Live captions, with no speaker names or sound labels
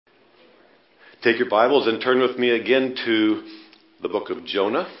Take your Bibles and turn with me again to the book of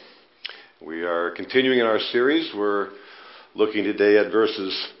Jonah. We are continuing in our series. We're looking today at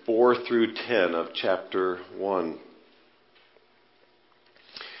verses 4 through 10 of chapter 1.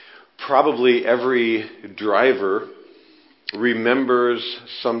 Probably every driver remembers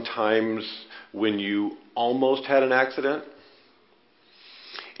sometimes when you almost had an accident.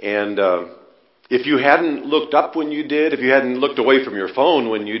 And if you hadn't looked up when you did, if you hadn't looked away from your phone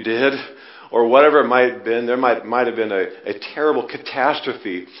when you did, or whatever it might have been, there might have been a terrible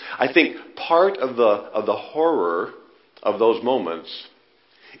catastrophe. I think part of the horror of those moments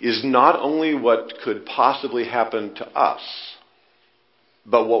is not only what could possibly happen to us,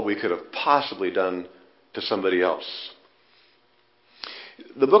 but what we could have possibly done to somebody else.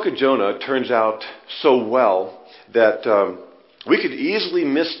 The book of Jonah turns out so well that we could easily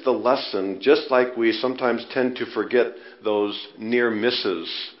miss the lesson, just like we sometimes tend to forget those near misses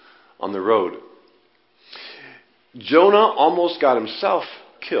on the road. Jonah almost got himself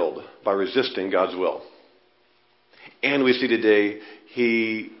killed by resisting God's will. And we see today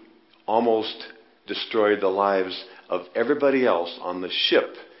he almost destroyed the lives of everybody else on the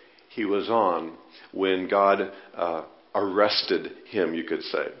ship he was on when God arrested him, you could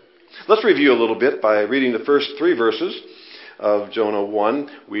say. Let's review a little bit by reading the first 3 verses of Jonah 1.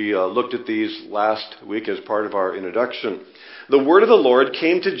 We looked at these last week as part of our introduction. The word of the Lord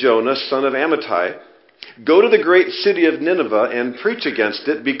came to Jonah, son of Amittai. Go to the great city of Nineveh and preach against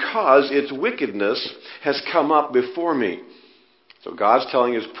it, because its wickedness has come up before me. So God's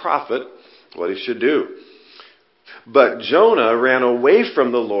telling his prophet what he should do. But Jonah ran away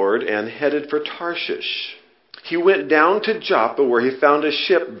from the Lord and headed for Tarshish. He went down to Joppa, where he found a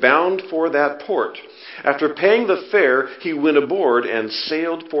ship bound for that port. After paying the fare, he went aboard and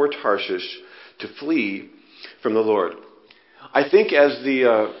sailed for Tarshish to flee from the Lord. I think as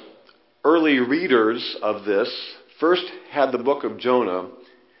the early readers of this first had the book of Jonah,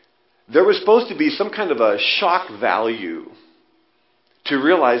 there was supposed to be some kind of a shock value to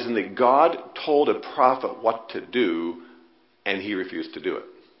realizing that God told a prophet what to do and he refused to do it.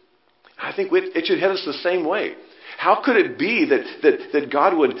 I think it should hit us the same way. How could it be that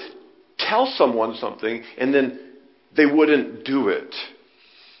God would tell someone something and then they wouldn't do it?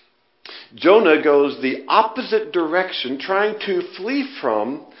 Jonah goes the opposite direction, trying to flee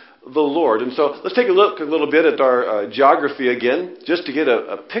from the Lord. And so let's take a look a little bit at our geography again, just to get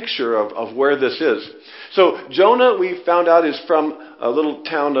a picture of where this is. So Jonah, we found out, is from a little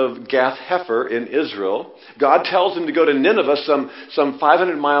town of Gath Hepher in Israel. God tells him to go to Nineveh, some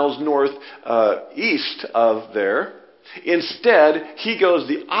 500 miles north east of there. Instead, he goes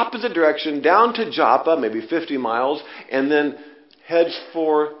the opposite direction down to Joppa, maybe 50 miles, and then heads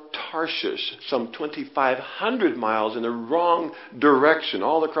for Tarshish, some 2,500 miles in the wrong direction,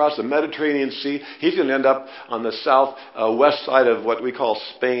 all across the Mediterranean Sea. He's going to end up on the southwest side of what we call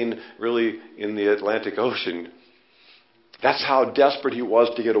Spain, really in the Atlantic Ocean. That's how desperate he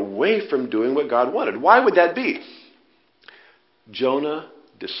was to get away from doing what God wanted. Why would that be? Jonah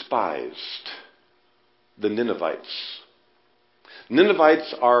despised the Ninevites.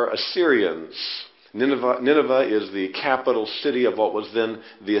 Ninevites are Assyrians. Nineveh is the capital city of what was then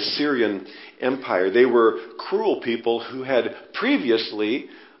the Assyrian Empire. They were cruel people who had previously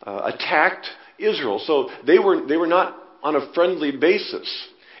attacked Israel. So they were not on a friendly basis.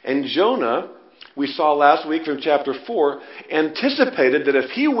 And Jonah, we saw last week from chapter 4, anticipated that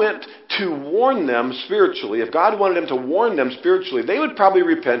if he went to warn them spiritually, if God wanted him to warn them spiritually, they would probably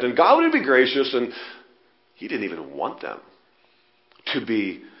repent and God would be gracious, and he didn't even want them to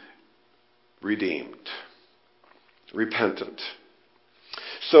be redeemed, repentant.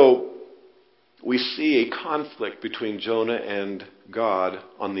 So we see a conflict between Jonah and God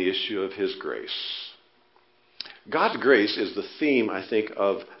on the issue of his grace. God's grace is the theme, I think,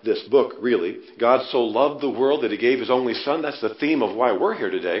 of this book, really. God so loved the world that he gave his only son. That's the theme of why we're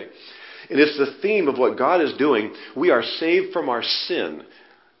here today. And it's the theme of what God is doing. We are saved from our sin.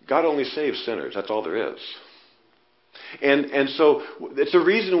 God only saves sinners. That's all there is. And so it's the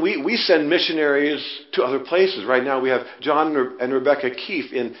reason we send missionaries to other places. Right now we have John and Rebecca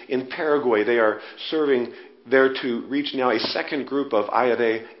Keefe in Paraguay. They are serving there to reach now a second group of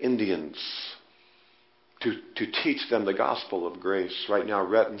Aire Indians to teach them the gospel of grace. Right now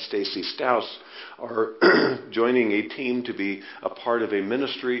Rhett and Stacy Stouse are joining a team to be a part of a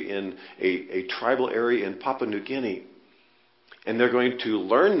ministry in a tribal area in Papua New Guinea. And they're going to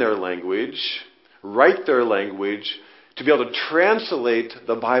learn their language, write their language, to be able to translate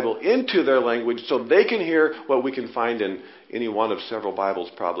the Bible into their language so they can hear what we can find in any one of several Bibles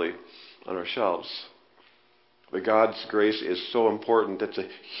probably on our shelves. But God's grace is so important. It's a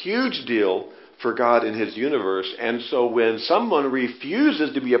huge deal for God in his universe. And so when someone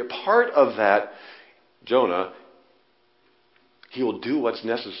refuses to be a part of that, Jonah, he will do what's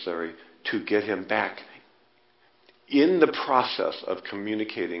necessary to get him back in the process of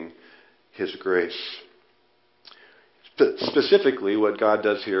communicating his grace. Specifically, what God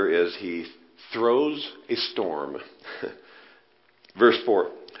does here is he throws a storm. Verse 4.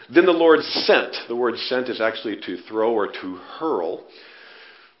 Then the Lord sent. The word sent is actually to throw or to hurl.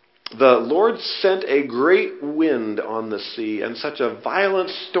 The Lord sent a great wind on the sea, and such a violent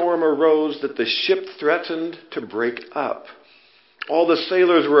storm arose that the ship threatened to break up. All the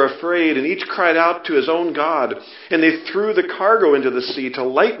sailors were afraid, and each cried out to his own God, and they threw the cargo into the sea to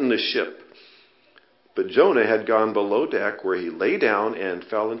lighten the ship. But Jonah had gone below deck, where he lay down and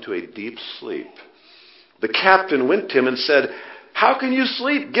fell into a deep sleep. The captain went to him and said, "How can you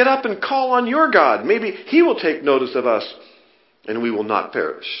sleep? Get up and call on your God. Maybe he will take notice of us, and we will not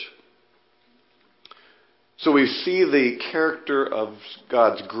perish." So we see the character of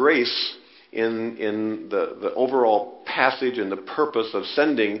God's grace in the overall passage and the purpose of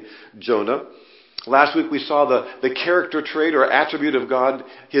sending Jonah. Last week we saw the character trait or attribute of God,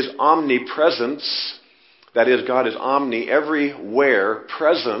 his omnipresence. That is, God is omni, everywhere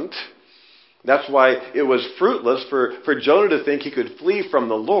present. That's why it was fruitless for Jonah to think he could flee from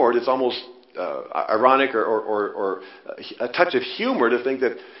the Lord. It's almost ironic or a touch of humor to think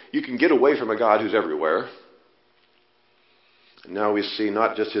that you can get away from a God who's everywhere. Now we see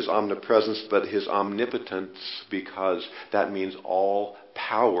not just his omnipresence, but his omnipotence, because that means all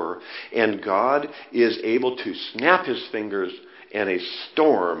power. And God is able to snap his fingers, and a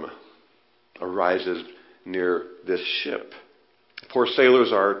storm arises near this ship. Poor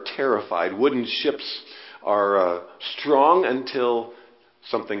sailors are terrified. Wooden ships are strong until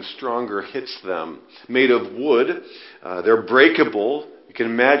something stronger hits them. Made of wood, they're breakable. You can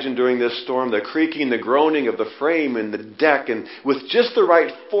imagine during this storm the creaking, the groaning of the frame and the deck, and with just the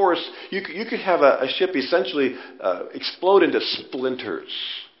right force, you could have a ship essentially explode into splinters.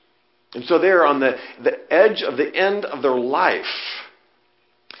 And so they're on the edge of the end of their life.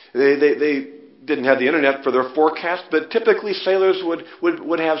 They didn't have the internet for their forecast, but typically sailors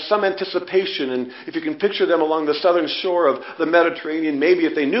would have some anticipation. And if you can picture them along the southern shore of the Mediterranean, maybe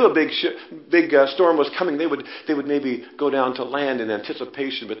if they knew a big storm was coming, they would maybe go down to land in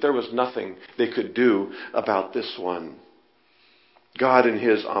anticipation. But there was nothing they could do about this one. God in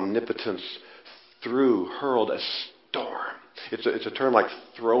his omnipotence hurled a storm. It's a term like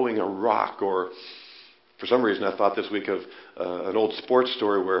throwing a rock, or for some reason I thought this week of an old sports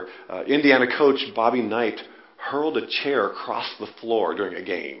story where Indiana coach Bobby Knight hurled a chair across the floor during a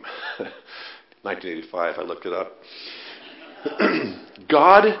game. 1985, I looked it up.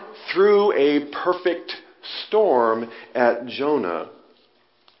 God threw a perfect storm at Jonah.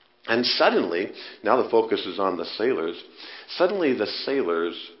 And suddenly, now the focus is on the sailors, suddenly the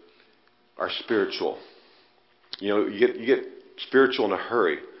sailors are spiritual. You know, you get spiritual in a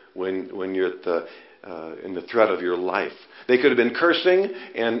hurry when you're in the threat of your life. They could have been cursing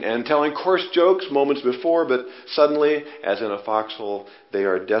and telling coarse jokes moments before, but suddenly, as in a foxhole, they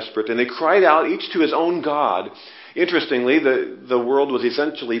are desperate. And they cried out, each to his own God. Interestingly, the world was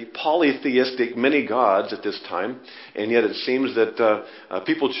essentially polytheistic, many gods at this time, and yet it seems that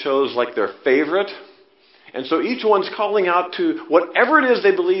people chose like their favorite. And so each one's calling out to whatever it is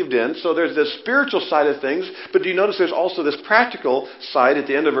they believed in. So there's this spiritual side of things. But do you notice there's also this practical side at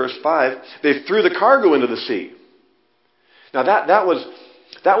the end of verse 5? They threw the cargo into the sea. Now that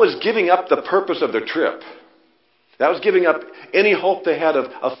was giving up the purpose of their trip. That was giving up any hope they had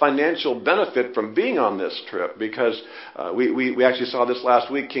of financial benefit from being on this trip. Because we actually saw this last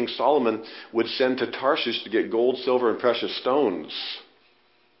week. King Solomon would send to Tarshish to get gold, silver, and precious stones.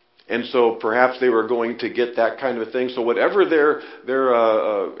 And so perhaps they were going to get that kind of a thing. So whatever their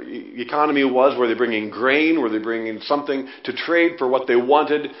economy was, were they bringing grain, were they bringing something to trade for what they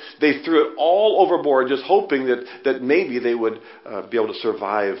wanted, they threw it all overboard, just hoping that maybe they would be able to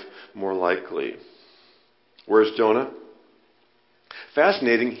survive more likely. Where's Jonah?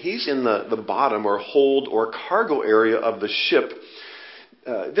 Fascinating. He's in the bottom or hold or cargo area of the ship.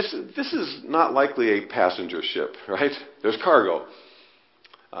 This is not likely a passenger ship, right? There's cargo.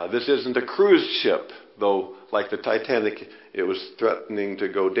 This isn't a cruise ship, though, like the Titanic, it was threatening to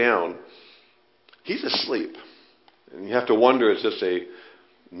go down. He's asleep. And you have to wonder, is this a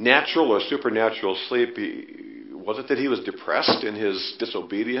natural or supernatural sleep? Was it that he was depressed in his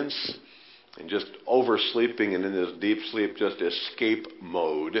disobedience and just oversleeping and in his deep sleep, just escape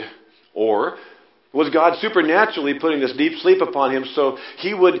mode? Or was God supernaturally putting this deep sleep upon him so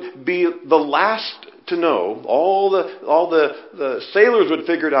he would be the last to know. All the sailors would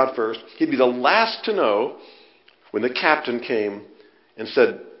figure it out first. He'd be the last to know when the captain came and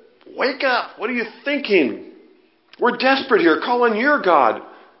said, "Wake up! What are you thinking? We're desperate here. Call on your God.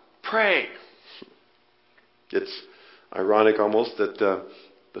 Pray." It's ironic almost that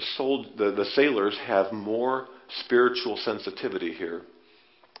the sailors have more spiritual sensitivity here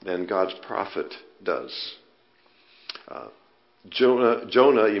than God's prophet does.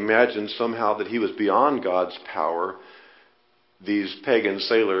 Jonah imagined somehow that he was beyond God's power. These pagan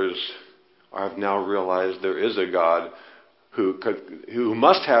sailors have now realized there is a God who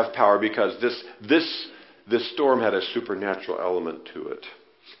must have power, because this storm had a supernatural element to it.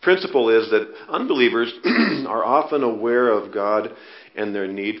 Principle is that unbelievers are often aware of God and their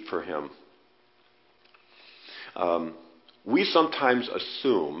need for Him. We sometimes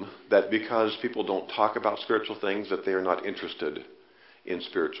assume that because people don't talk about spiritual things, that they are not interested in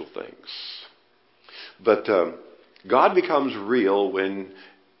spiritual things. But God becomes real when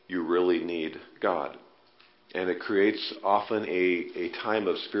you really need God. And it creates often a time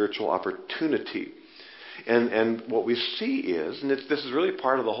of spiritual opportunity. And what we see is, and this is really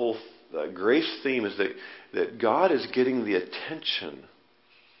part of the whole grace theme, is that God is getting the attention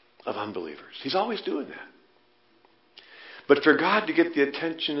of unbelievers. He's always doing that. But for God to get the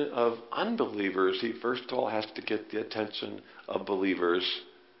attention of unbelievers, He first of all has to get the attention of believers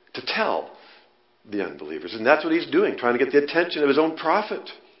to tell the unbelievers. And that's what He's doing, trying to get the attention of His own prophet.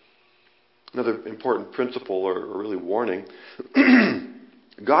 Another important principle, or really warning,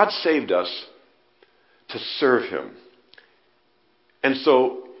 God saved us to serve Him. And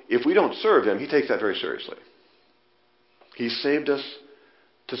so, if we don't serve Him, He takes that very seriously. He saved us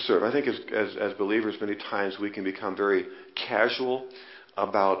to serve. I think as believers, many times we can become very casual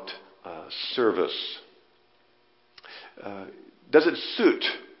about service. Does it suit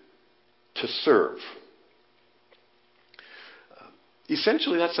to serve?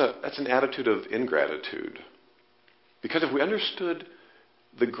 Essentially, that's an attitude of ingratitude. Because if we understood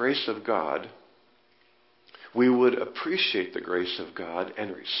the grace of God, we would appreciate the grace of God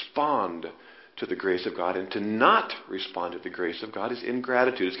and respond to the grace of God. And to not respond to the grace of God is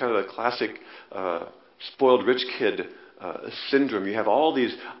ingratitude. It's kind of a classic spoiled rich kid syndrome. You have all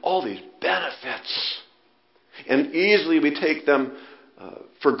these benefits, and easily we take them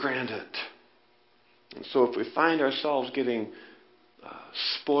for granted. And so if we find ourselves getting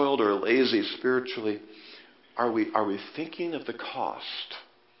spoiled or lazy spiritually, are we thinking of the cost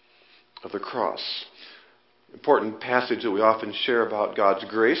of the cross? Important passage that we often share about God's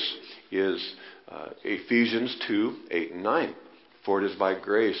grace is Ephesians 2:8 and 9. For it is by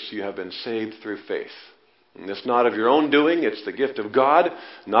grace you have been saved through faith. And it's not of your own doing, it's the gift of God,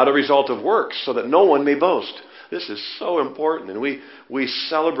 not a result of works, so that no one may boast. This is so important, and we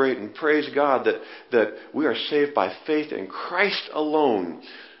celebrate and praise God that we are saved by faith in Christ alone.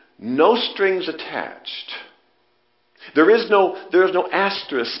 No strings attached. There is no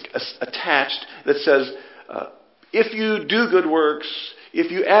asterisk attached that says, if you do good works,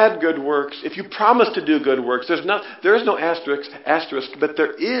 if you add good works, if you promise to do good works, there is no asterisk, but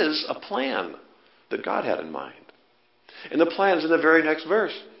there is a plan that God had in mind. And the plan is in the very next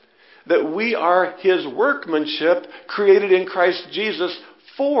verse. That we are His workmanship, created in Christ Jesus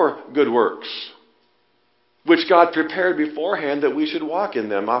for good works, which God prepared beforehand that we should walk in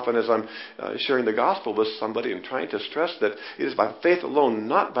them. Often as I'm sharing the gospel with somebody and trying to stress that it is by faith alone,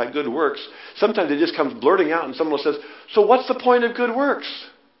 not by good works, sometimes it just comes blurting out and someone says, so what's the point of good works?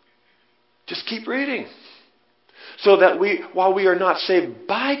 Just keep reading. So that while we are not saved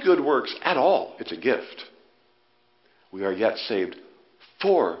by good works at all, it's a gift, we are yet saved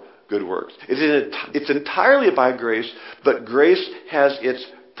for good works. It's entirely by grace, but grace has its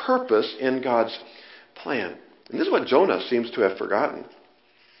purpose in God's plan. And this is what Jonah seems to have forgotten.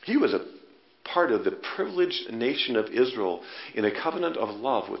 He was a part of the privileged nation of Israel in a covenant of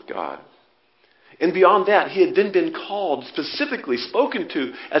love with God. And beyond that, he had then been called, specifically spoken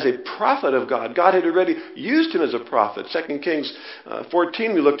to as a prophet of God. God had already used him as a prophet. 2 Kings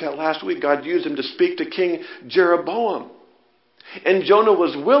 14 we looked at last week. God used him to speak to King Jeroboam. And Jonah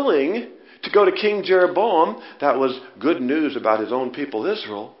was willing to go to King Jeroboam. That was good news about his own people,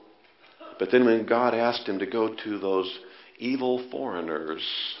 Israel. But then when God asked him to go to those evil foreigners,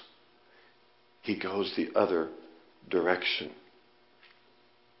 he goes the other direction.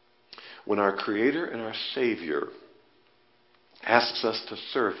 When our Creator and our Savior asks us to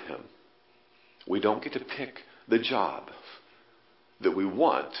serve Him, we don't get to pick the job that we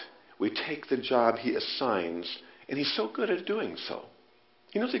want. We take the job He assigns, and He's so good at doing so.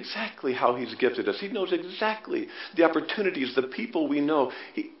 He knows exactly how He's gifted us. He knows exactly the opportunities, the people we know.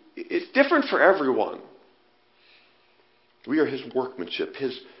 it's different for everyone. We are his workmanship.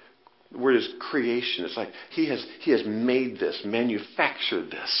 The word is creation. It's like he has made this,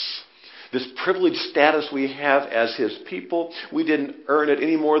 manufactured this. This privileged status we have as his people, we didn't earn it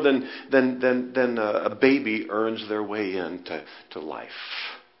any more than a baby earns their way into life.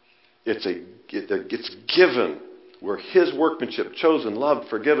 It's given. We're his workmanship, chosen, loved,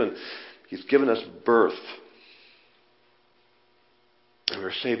 forgiven. He's given us birth. And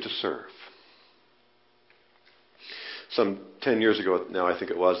we're saved to serve. Some 10 years ago now, I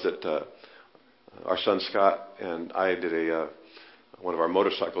think it was, that our son Scott and I did one of our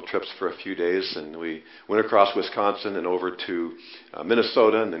motorcycle trips for a few days, and we went across Wisconsin and over to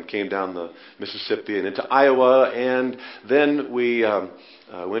Minnesota, and then came down the Mississippi and into Iowa, and then we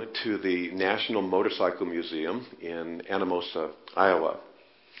went to the National Motorcycle Museum in Anamosa, Iowa.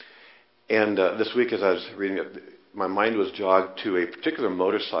 And this week, as I was reading it, my mind was jogged to a particular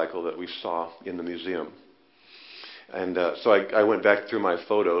motorcycle that we saw in the museum. And so I went back through my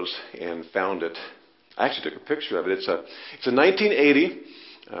photos and found it. I actually took a picture of it. It's a 1980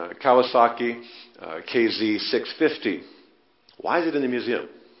 Kawasaki KZ650. Why is it in the museum?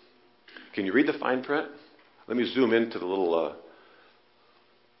 Can you read the fine print? Let me zoom into the little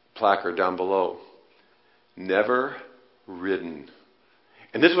placard down below. Never ridden.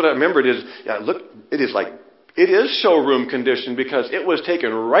 And this is what I remembered is, look, it is showroom condition, because it was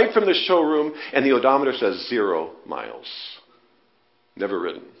taken right from the showroom, and the odometer says 0 miles. Never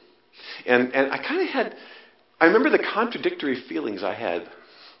ridden. And I remember the contradictory feelings I had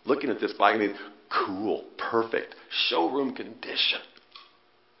looking at this bike. I mean, cool, perfect, showroom condition.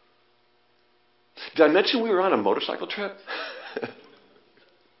 Did I mention we were on a motorcycle trip?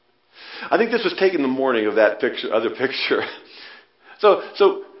 I think this was taken the morning of that other picture.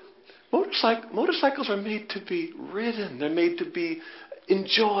 So motorcycles are made to be ridden. They're made to be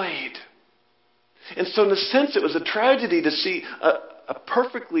enjoyed. And so in a sense, it was a tragedy to see a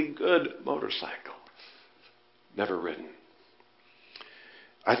perfectly good motorcycle never ridden.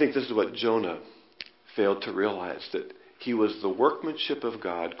 I think this is what Jonah failed to realize, that he was the workmanship of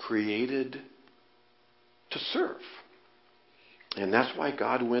God, created to serve. And that's why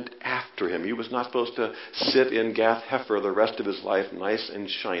God went after him. He was not supposed to sit in Gath Hefer the rest of his life nice and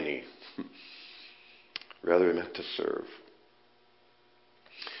shiny. Rather, he meant to serve.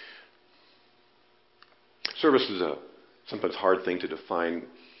 Service is a sometimes hard thing to define.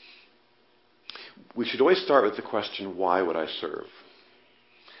 We should always start with the question, why would I serve?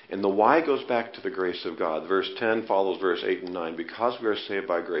 And the why goes back to the grace of God. Verse 10 follows verse 8 and 9. Because we are saved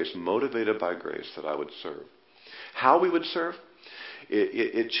by grace, motivated by grace, that I would serve. How we would serve?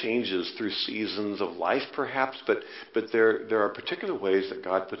 It changes through seasons of life, perhaps, but there are particular ways that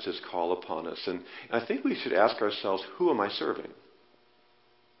God puts his call upon us. And I think we should ask ourselves, who am I serving?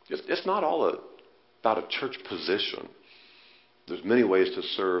 It's not all about a church position. There's many ways to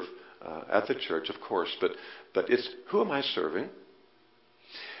serve at the church, of course, but it's, who am I serving?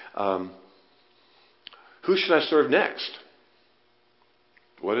 Who should I serve next?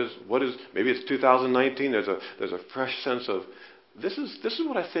 What is? Maybe it's 2019. There's a fresh sense of this is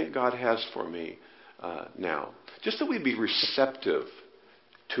what I think God has for me now. Just that we be receptive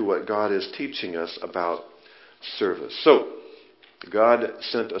to what God is teaching us about service. So God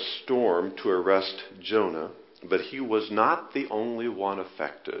sent a storm to arrest Jonah, but he was not the only one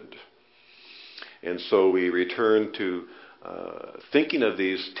affected. And so we return to thinking of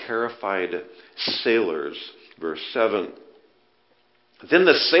these terrified sailors. Verse 7. Then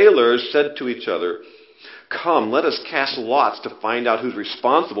the sailors said to each other, "Come, let us cast lots to find out who's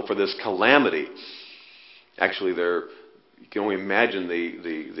responsible for this calamity." Actually, you can only imagine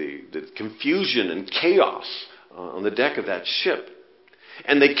the confusion and chaos on the deck of that ship.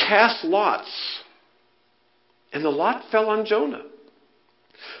 And they cast lots. And the lot fell on Jonah.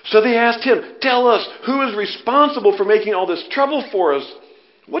 So they asked him, "Tell us, who is responsible for making all this trouble for us?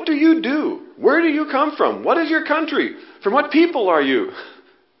 What do you do? Where do you come from? What is your country? From what people are you?"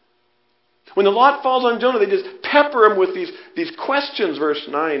 When the lot falls on Jonah, they just pepper him with these questions. Verse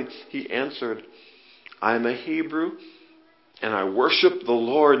 9, he answered, "I am a Hebrew, and I worship the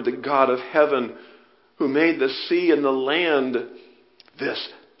Lord, the God of heaven, who made the sea and the land." This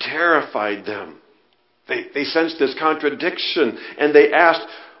terrified them. They sensed this contradiction, and they asked,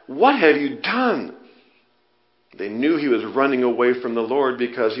 "What have you done?" They knew he was running away from the Lord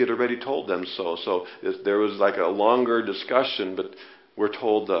because he had already told them so. So there was like a longer discussion, but we're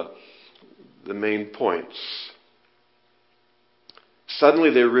told the main points.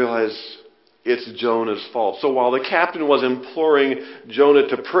 Suddenly they realize it's Jonah's fault. So while the captain was imploring Jonah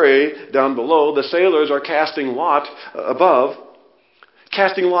to pray down below, the sailors are casting lot above.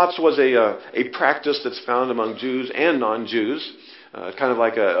 Casting lots was a practice that's found among Jews and non-Jews, kind of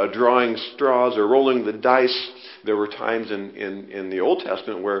like a drawing straws or rolling the dice. There were times in the Old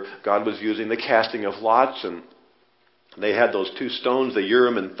Testament where God was using the casting of lots, and they had those two stones, the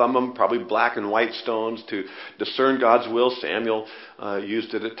Urim and Thummim, probably black and white stones, to discern God's will. Samuel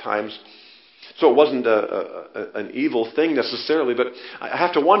used it at times. So it wasn't an evil thing necessarily, but I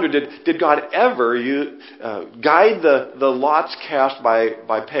have to wonder, did God ever guide the lots cast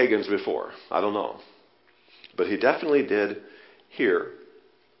by pagans before? I don't know. But he definitely did here.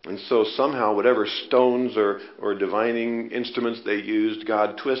 And so somehow whatever stones or divining instruments they used,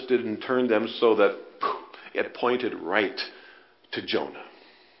 God twisted and turned them so that it pointed right to Jonah.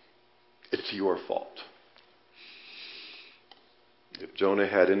 It's your fault. If Jonah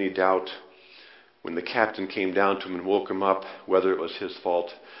had any doubt, when the captain came down to him and woke him up, whether it was his fault,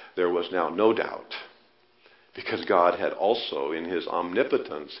 there was now no doubt. Because God had also, in his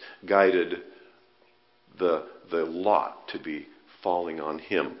omnipotence, guided the lot to be falling on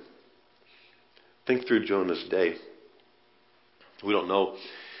him. Think through Jonah's day. We don't know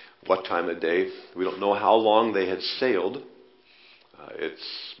what time of day. We don't know how long they had sailed.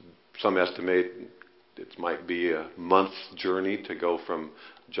 Some estimate it might be a month's journey to go from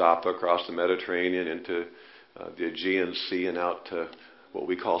Joppa across the Mediterranean into the Aegean Sea and out to what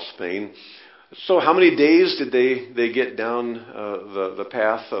we call Spain. So how many days did they get down the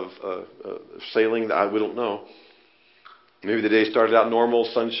path of sailing? We don't know. Maybe the day started out normal,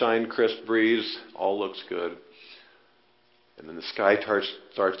 sunshine, crisp breeze, all looks good. And then the sky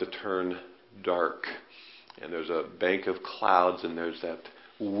starts to turn dark. And there's a bank of clouds, and there's that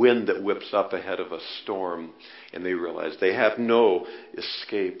wind that whips up ahead of a storm. And they realize they have no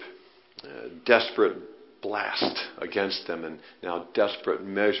escape. Desperate blast against them, and now desperate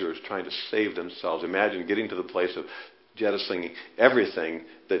measures trying to save themselves. Imagine getting to the place of jettisoning everything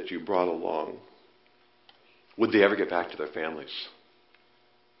that you brought along. Would they ever get back to their families?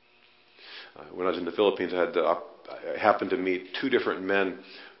 When I was in the Philippines, I happened to meet two different men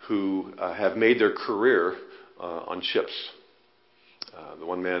who have made their career on ships. The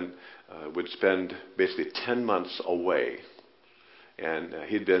one man would spend basically 10 months away. And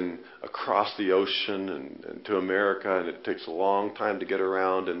he'd been across the ocean and to America, and it takes a long time to get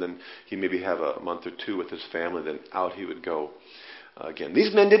around. And then he'd maybe have a month or two with his family, then out he would go again.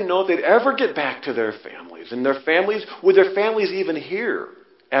 These men didn't know if they'd ever get back to their families. And would their families even here,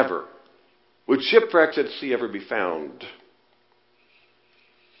 ever? Would shipwrecks at sea ever be found?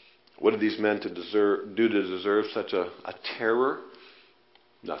 What did these men do to deserve such a terror?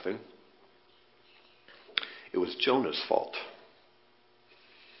 Nothing. It was Jonah's fault.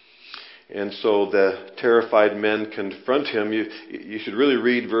 And so the terrified men confront him. You should really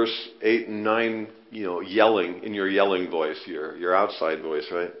read verse 8 and 9, yelling in your yelling voice, your outside voice,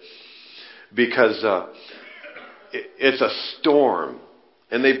 right? Because it's a storm.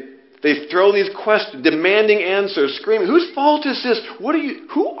 And they throw these questions, demanding answers, screaming, whose fault is this?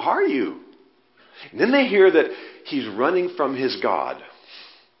 Who are you? And then they hear that he's running from his God.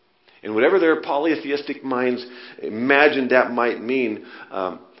 And whatever their polytheistic minds imagined that might mean,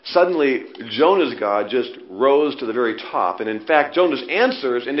 suddenly Jonah's God just rose to the very top. And in fact, Jonah's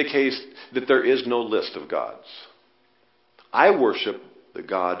answers indicate that there is no list of gods. I worship the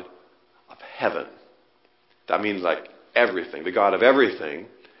God of heaven. That means like everything, the God of everything.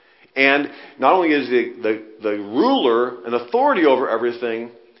 And not only is the ruler and authority over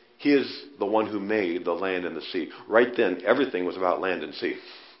everything, he is the one who made the land and the sea. Right then, everything was about land and sea.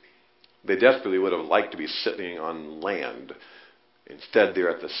 They desperately would have liked to be sitting on land. Instead, they're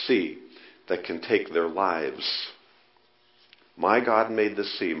at the sea that can take their lives. My God made the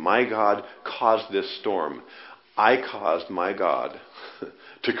sea. My God caused this storm. I caused my God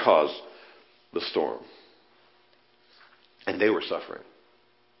to cause the storm. And they were suffering.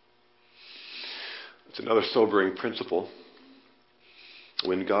 It's another sobering principle.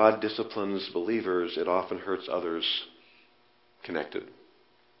 When God disciplines believers, it often hurts others connected.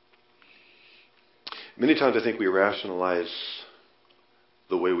 Many times I think we rationalize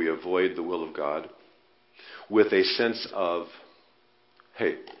the way we avoid the will of God with a sense of,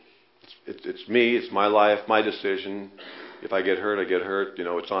 hey, it's me, it's my life, my decision. If I get hurt, I get hurt.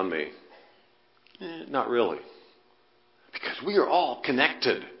 It's on me. Not really. Because we are all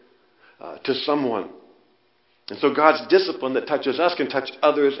connected to someone. And so God's discipline that touches us can touch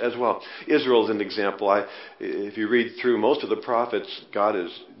others as well. Israel is an example. If you read through most of the prophets, God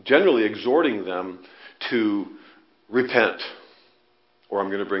is generally exhorting them to repent, or I'm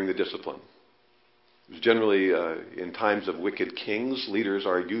going to bring the discipline. Generally, in times of wicked kings, leaders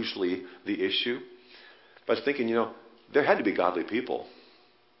are usually the issue. But I was thinking, there had to be godly people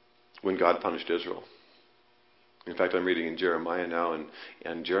when God punished Israel. In fact, I'm reading in Jeremiah now,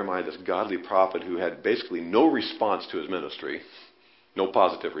 and Jeremiah, this godly prophet who had basically no response to his ministry, no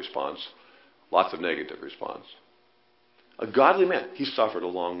positive response, lots of negative response. A godly man, he suffered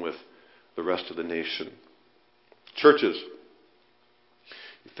along with the rest of the nation. Churches,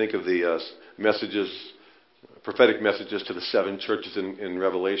 you think of the messages, prophetic messages to the 7 churches in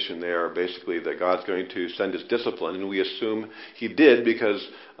Revelation. They are basically that God's going to send his discipline, and we assume he did because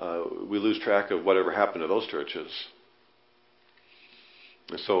we lose track of whatever happened to those churches.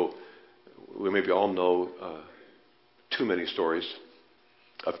 And so we maybe all know too many stories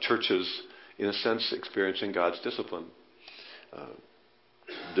of churches, in a sense, experiencing God's discipline.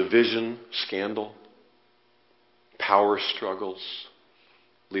 Division, scandal, power struggles,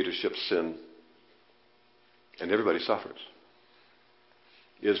 leadership sin. And everybody suffers.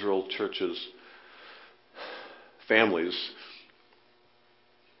 Israel, churches, families.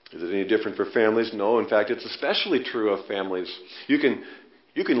 Is it any different for families? No. In fact, it's especially true of families. You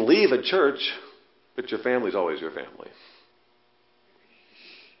can leave a church, but your family's always your family.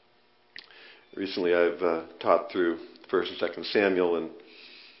 Recently, I've taught through 1 and 2 Samuel, and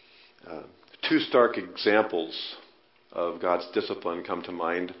 2 stark examples of God's discipline come to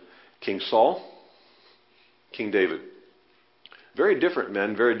mind. King Saul, King David. Very different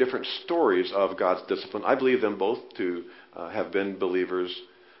men, very different stories of God's discipline. I believe them both to have been believers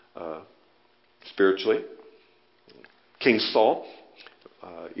spiritually. King Saul,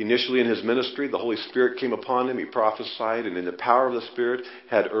 initially in his ministry, the Holy Spirit came upon him. He prophesied, and in the power of the Spirit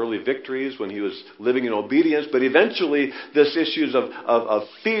had early victories when he was living in obedience. But eventually, this issues of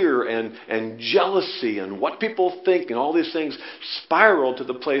fear and jealousy and what people think and all these things spiraled to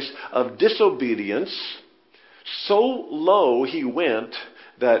the place of disobedience. So low he went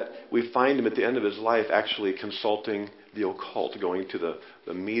that we find him at the end of his life actually consulting the occult, going to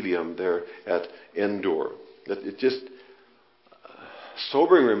the medium there at Endor. It just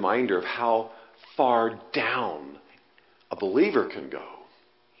sobering reminder of how far down a believer can go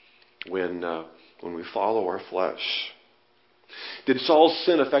when we follow our flesh. Did Saul's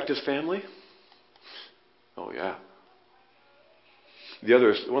sin affect his family? Oh yeah.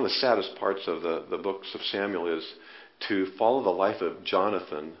 One of the saddest parts of the books of Samuel is to follow the life of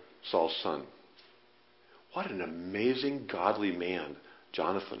Jonathan, Saul's son. What an amazing, godly man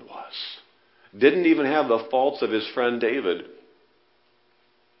Jonathan was. Didn't even have the faults of his friend David.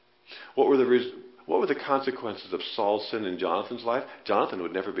 What were the consequences of Saul's sin in Jonathan's life? Jonathan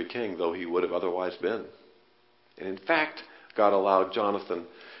would never be king, though he would have otherwise been. And in fact, God allowed Jonathan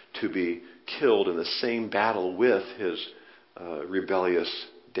to be killed in the same battle with his rebellious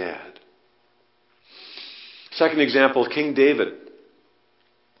dad. Second example, King David.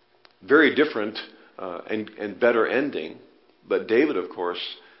 Very different and better ending. But David, of course,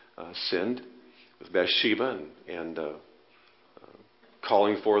 sinned with Bathsheba and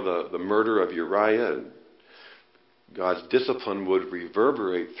calling for the murder of Uriah. And God's discipline would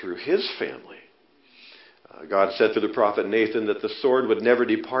reverberate through his family. God said through the prophet Nathan that the sword would never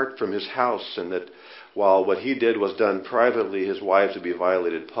depart from his house, and that while what he did was done privately, his wives would be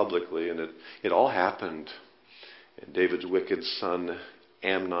violated publicly. And it all happened. And David's wicked son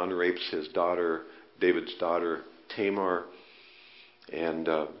Amnon rapes his daughter, David's daughter Tamar. And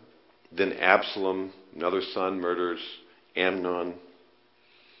then Absalom, another son, murders Amnon.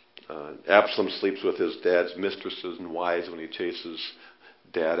 Absalom sleeps with his dad's mistresses and wives when he chases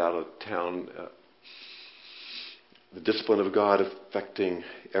dad out of town. The discipline of God affecting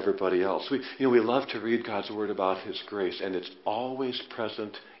everybody else. We love to read God's word about his grace, and it's always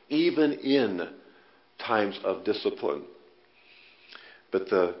present even in times of discipline. But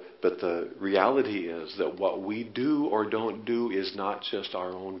the reality is that what we do or don't do is not just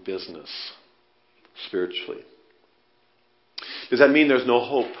our own business spiritually. Does that mean there's no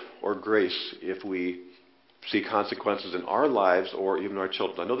hope or grace if we see consequences in our lives or even our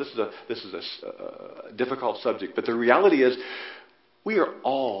children? I know this is a difficult subject, but the reality is we are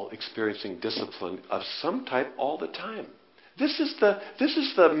all experiencing discipline of some type all the time. This is the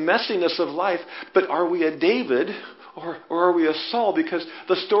messiness of life. But are we a David or are we a Saul? Because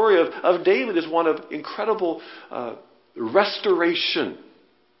the story of David is one of incredible restoration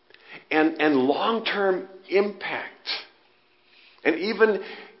and long-term impact. And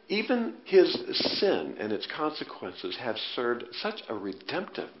even his sin and its consequences have served such a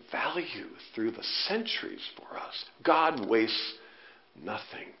redemptive value through the centuries for us. God wastes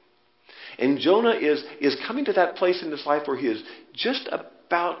nothing. And Jonah is coming to that place in his life where he is just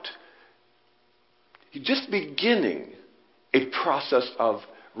beginning a process of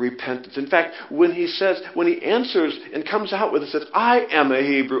repentance. In fact, when he answers and comes out with it, says, I am a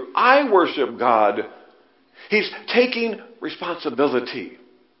Hebrew, I worship God, he's taking responsibility.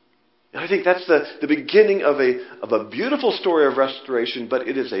 And I think that's the beginning of a beautiful story of restoration, but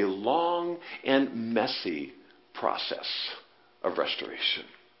it is a long and messy process of restoration.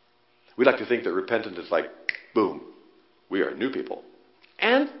 We like to think that repentance is like, boom, we are new people.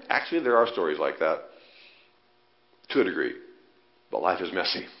 And actually there are stories like that to a degree. But life is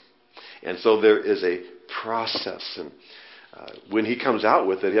messy. And so there is a process. And when he comes out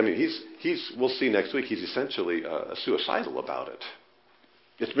with it, I mean, we'll see next week, he's essentially suicidal about it.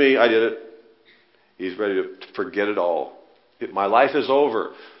 It's me, I did it. He's ready to forget it all. My life is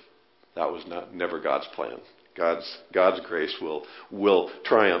over. That was never God's plan. God's grace will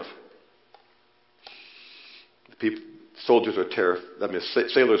triumph. Sailors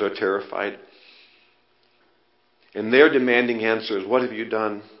are terrified. And they're demanding answers. What have you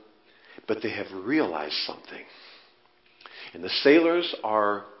done? But they have realized something. And the sailors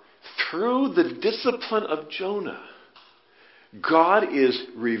are, through the discipline of Jonah, God is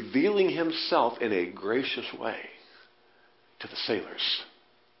revealing himself in a gracious way to the sailors.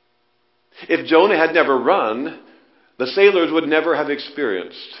 If Jonah had never run, the sailors would never have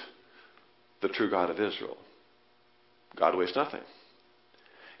experienced the true God of Israel. God wastes nothing.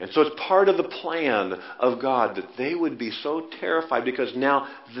 And so it's part of the plan of God that they would be so terrified because now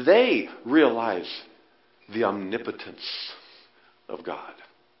they realize the omnipotence of God.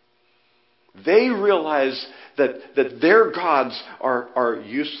 They realize that their gods are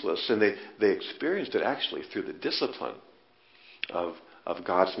useless, and they experienced it actually through the discipline of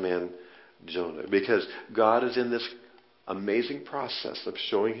God's man Jonah. Because God is in this amazing process of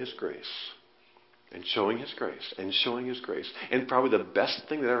showing his grace. And showing his grace, and showing his grace. And probably the best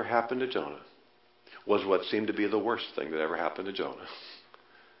thing that ever happened to Jonah was what seemed to be the worst thing that ever happened to Jonah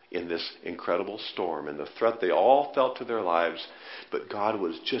in this incredible storm and the threat they all felt to their lives. But God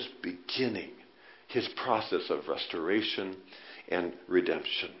was just beginning his process of restoration and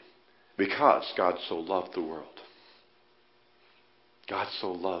redemption because God so loved the world. God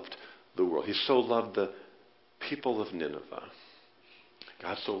so loved the world. He so loved the people of Nineveh.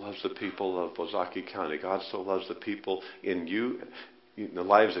 God so loves the people of Ozaukee County. God so loves the people in the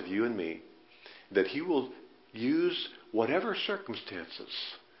lives of you and me, that he will use whatever circumstances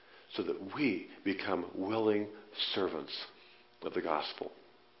so that we become willing servants of the gospel.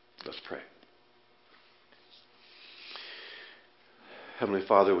 Let's pray. Heavenly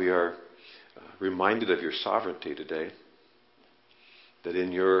Father, we are reminded of your sovereignty today, that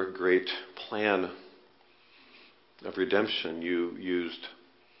in your great plan of redemption, you used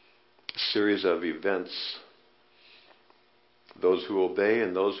a series of events. Those who obey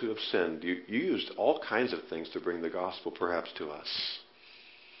and those who have sinned. You used all kinds of things to bring the gospel perhaps to us.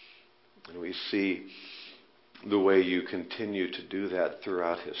 And we see the way you continue to do that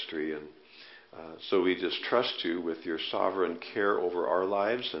throughout history. And so we just trust you with your sovereign care over our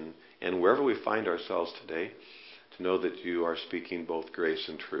lives and wherever we find ourselves today, to know that you are speaking both grace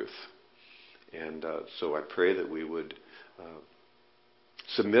and truth. And so I pray that we would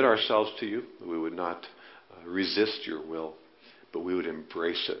submit ourselves to you, that we would not resist your will, but we would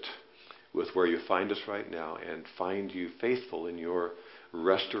embrace it with where you find us right now and find you faithful in your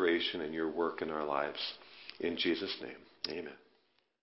restoration and your work in our lives. In Jesus' name, amen.